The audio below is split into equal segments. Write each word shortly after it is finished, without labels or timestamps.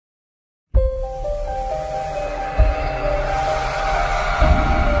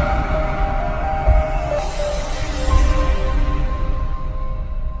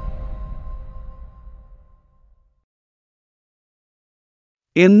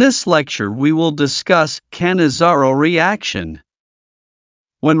In this lecture we will discuss Cannizaro reaction.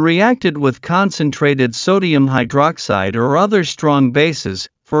 When reacted with concentrated sodium hydroxide or other strong bases,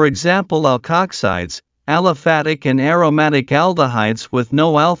 for example alkoxides, aliphatic and aromatic aldehydes with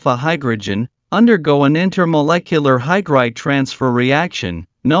no alpha hydrogen, undergo an intermolecular hydride-transfer reaction,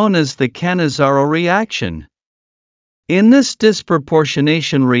 known as the Cannizaro reaction. In this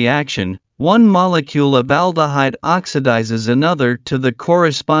disproportionation reaction, one molecule of aldehyde oxidizes another to the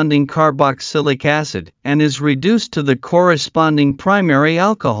corresponding carboxylic acid and is reduced to the corresponding primary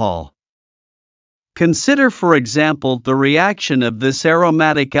alcohol. Consider for example the reaction of this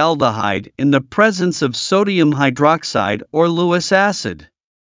aromatic aldehyde in the presence of sodium hydroxide or Lewis acid.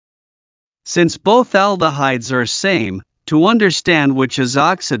 Since both aldehydes are same, to understand which is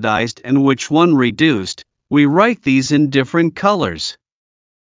oxidized and which one reduced, we write these in different colors.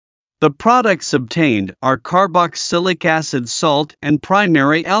 The products obtained are carboxylic acid salt and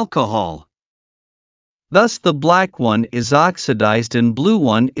primary alcohol. Thus the black one is oxidized and blue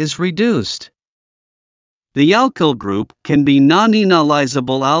one is reduced. The alkyl group can be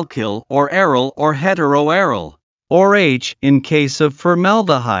non-enolizable alkyl or aryl or heteroaryl, or H in case of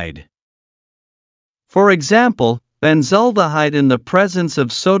formaldehyde. For example, benzaldehyde in the presence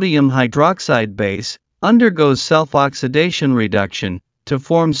of sodium hydroxide base undergoes self-oxidation reduction to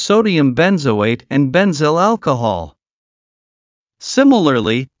form sodium benzoate and benzyl alcohol.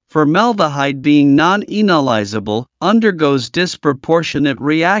 Similarly, formaldehyde being non-enolizable undergoes disproportionate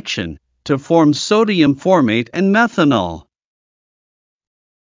reaction to form sodium formate and methanol.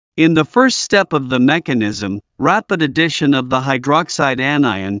 In the first step of the mechanism, rapid addition of the hydroxide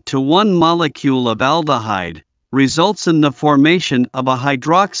anion to one molecule of aldehyde results in the formation of a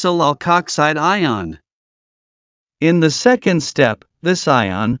hydroxyl alkoxide ion. In the second step, this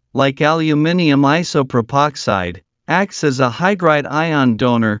ion, like aluminium isopropoxide, acts as a hydride ion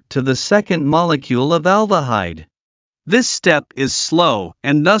donor to the second molecule of aldehyde. This step is slow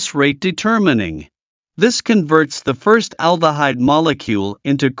and thus rate determining. This converts the first aldehyde molecule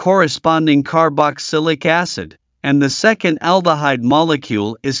into corresponding carboxylic acid, and the second aldehyde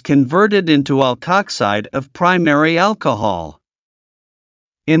molecule is converted into alkoxide of primary alcohol.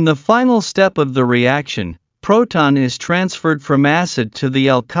 In the final step of the reaction, proton is transferred from acid to the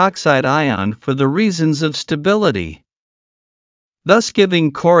alkoxide ion for the reasons of stability, thus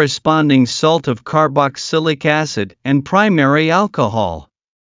giving corresponding salt of carboxylic acid and primary alcohol.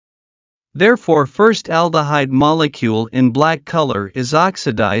 Therefore, first aldehyde molecule in black color is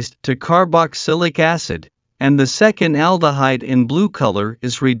oxidized to carboxylic acid, and the second aldehyde in blue color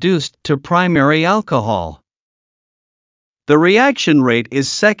is reduced to primary alcohol. The reaction rate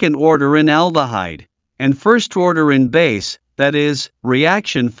is second order in aldehyde, and first order in base, that is,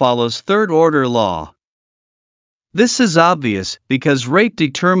 reaction follows third order law. This is obvious because rate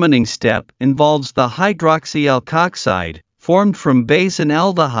determining step involves the hydroxyalkoxide, formed from base and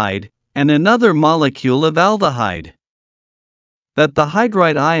aldehyde, and another molecule of aldehyde. That the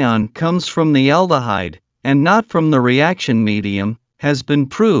hydride ion comes from the aldehyde, and not from the reaction medium, has been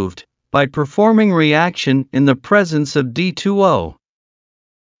proved by performing reaction in the presence of D2O.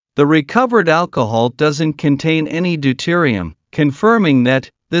 The recovered alcohol doesn't contain any deuterium, confirming that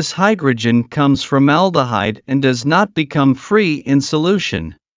this hydrogen comes from aldehyde and does not become free in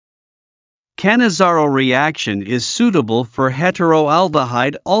solution. Cannizzaro reaction is suitable for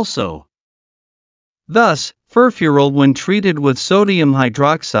heteroaldehyde also. Thus, furfural when treated with sodium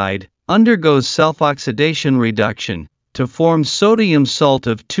hydroxide undergoes self-oxidation reduction to form sodium salt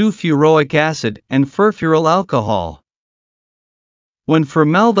of 2-furoic acid and furfural alcohol. When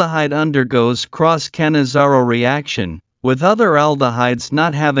formaldehyde undergoes cross-Cannizzaro reaction, with other aldehydes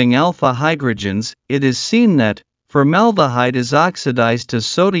not having alpha hydrogens, it is seen that formaldehyde is oxidized to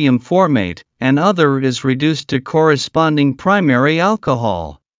sodium formate, and other is reduced to corresponding primary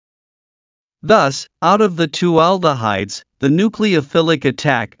alcohol. Thus, out of the two aldehydes, the nucleophilic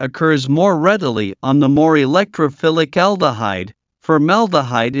attack occurs more readily on the more electrophilic aldehyde,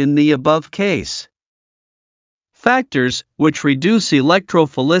 formaldehyde in the above case. Factors which reduce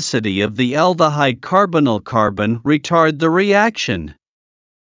electrophilicity of the aldehyde carbonyl carbon retard the reaction.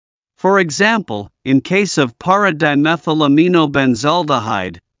 For example, in case of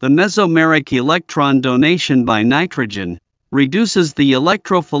para-dimethylaminobenzaldehyde, the mesomeric electron donation by nitrogen reduces the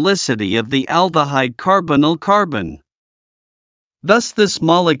electrophilicity of the aldehyde carbonyl carbon. Thus this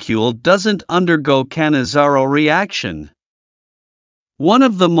molecule doesn't undergo Cannizzaro reaction. One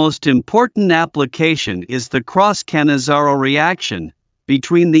of the most important application is the cross-Cannizzaro reaction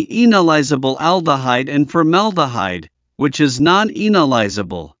between the enolizable aldehyde and formaldehyde, which is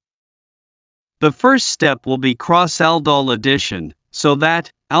non-enolizable. The first step will be cross-aldol addition, so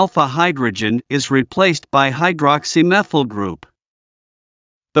that alpha hydrogen is replaced by hydroxymethyl group.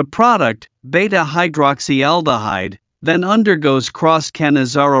 The product, beta-hydroxyaldehyde, then undergoes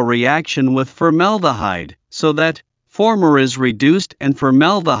cross-Cannizaro reaction with formaldehyde, so that former is reduced and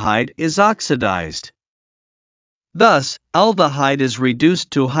formaldehyde is oxidized. Thus, aldehyde is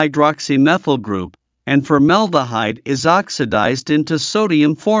reduced to hydroxymethyl group, and formaldehyde is oxidized into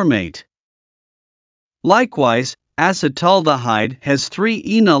sodium formate. Likewise, acetaldehyde has 3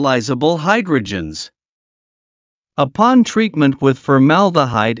 enolizable hydrogens. Upon treatment with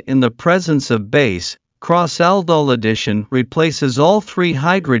formaldehyde in the presence of base, cross-aldol addition replaces all 3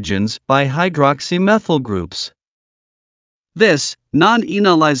 hydrogens by hydroxymethyl groups. This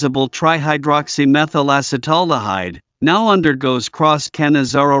non-enolizable trihydroxymethylacetaldehyde now undergoes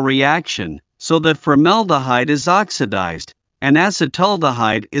cross-Cannizaro reaction, so that formaldehyde is oxidized, and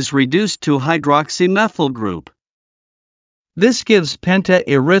acetaldehyde is reduced to hydroxymethyl group. This gives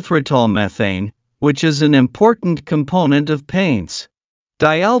penta-erythritolmethane, which is an important component of paints.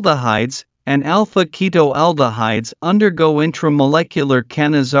 Dialdehydes and alpha-Keto aldehydes undergo intramolecular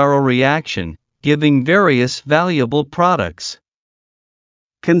Cannizaro reaction, giving various valuable products.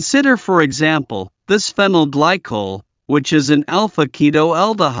 Consider, for example, this phenyl glycol, which is an alpha-Keto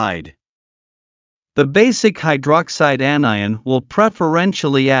aldehyde. The basic hydroxide anion will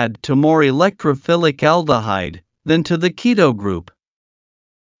preferentially add to more electrophilic aldehyde than to the keto group.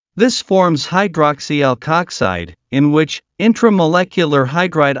 This forms hydroxyalkoxide, in which intramolecular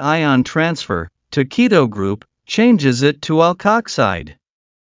hydride ion transfer to keto group changes it to alkoxide.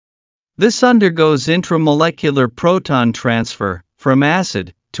 This undergoes intramolecular proton transfer from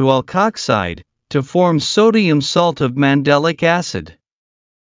acid to alkoxide to form sodium salt of mandelic acid.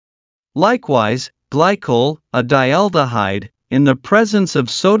 Likewise, glycol, a dialdehyde, in the presence of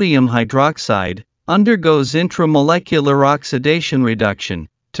sodium hydroxide, undergoes intramolecular oxidation reduction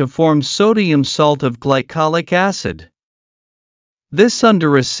to form sodium salt of glycolic acid. This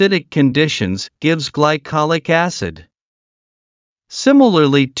under acidic conditions gives glycolic acid.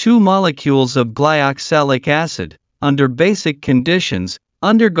 Similarly, 2 molecules of glyoxylic acid, under basic conditions,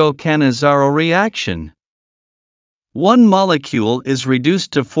 undergo Cannizaro reaction. 1 molecule is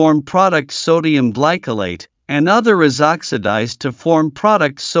reduced to form product sodium glycolate, and other is oxidized to form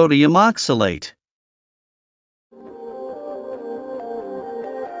product sodium oxalate.